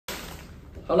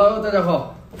Hello， 大家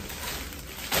好。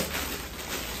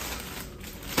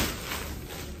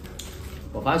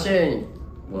我发现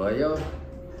我又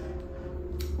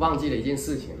忘记了一件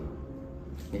事情了。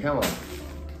你看我，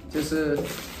就是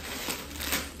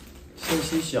信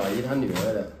息小姨她女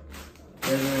儿的，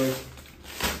这是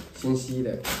新西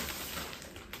的，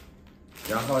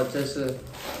然后这是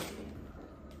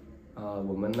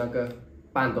我们那个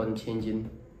半吨千金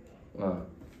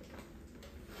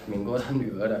民国他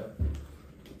女儿的。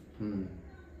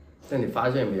这你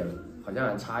发现没有？好像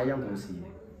还差一样东西，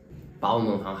把我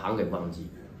们行给忘记，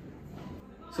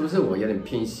是不是我有点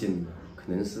偏心？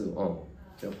可能是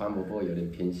这黄伯伯有点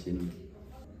偏心。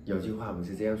有句话不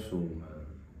是这样说吗？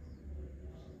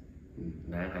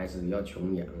男孩子要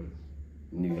穷养，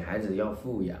女孩子要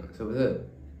富养，是不是？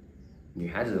女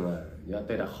孩子嘛，你要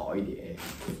对她好一点。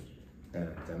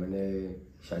咱们的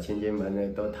小千金们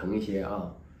呢，多疼一些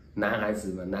啊。男孩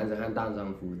子嘛，男子汉大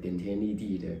丈夫，顶天立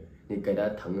地的。你给他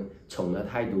宠的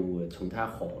太多了，宠太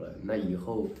好了，那以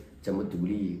后怎么独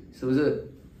立？是不是？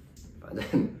反正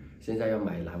现在要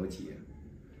买来不及了。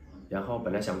然后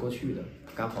本来想过去的，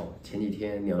刚好前几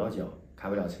天扭到脚，开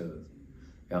不了车。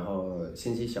然后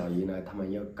亲戚小姨呢，他们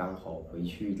又刚好回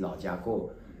去老家过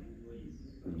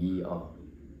五一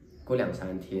过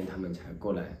2-3天他们才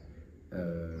过来。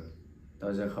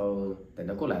到时候等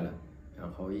他过来了，然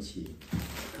后一起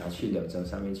去柳州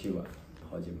上面去玩，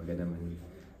好久没跟他们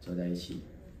坐在一起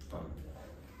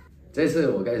这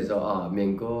次我跟你说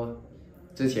敏哥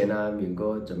之前呢，敏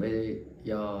哥准备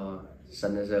要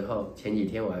生的时候，前几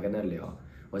天我还跟他聊，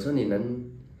我说你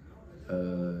能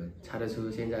猜得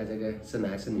出现在这个是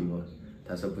男是女吗？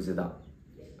他说不知道。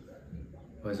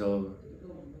我说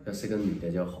要是个女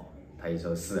的就好，他也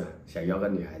说是想要个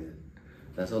女孩子。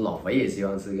他说老婆也希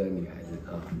望是个女孩子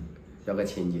要个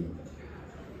千金。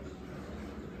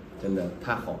真的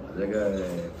太好了，这个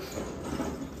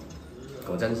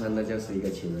果真生的就是一个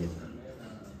千金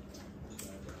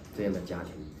这样的家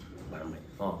庭完美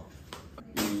1、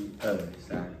2、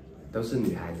3都是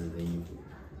女孩子的衣服，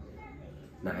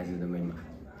男孩子都没买。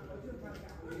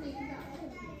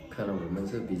看来我们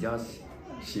是比较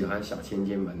喜欢小千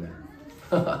金们的，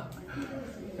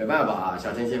没办法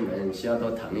小千金们需要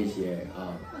多疼一些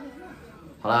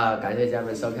好了，感谢家人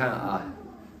们收看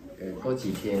过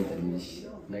几天等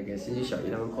那个亲戚小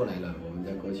姨他们过来了，我们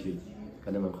再过去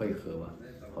跟他们会合吧。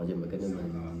好久没跟他们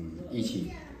一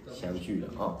起相聚了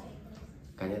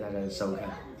感谢大家的收看，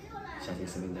下期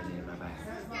视频再见，拜拜。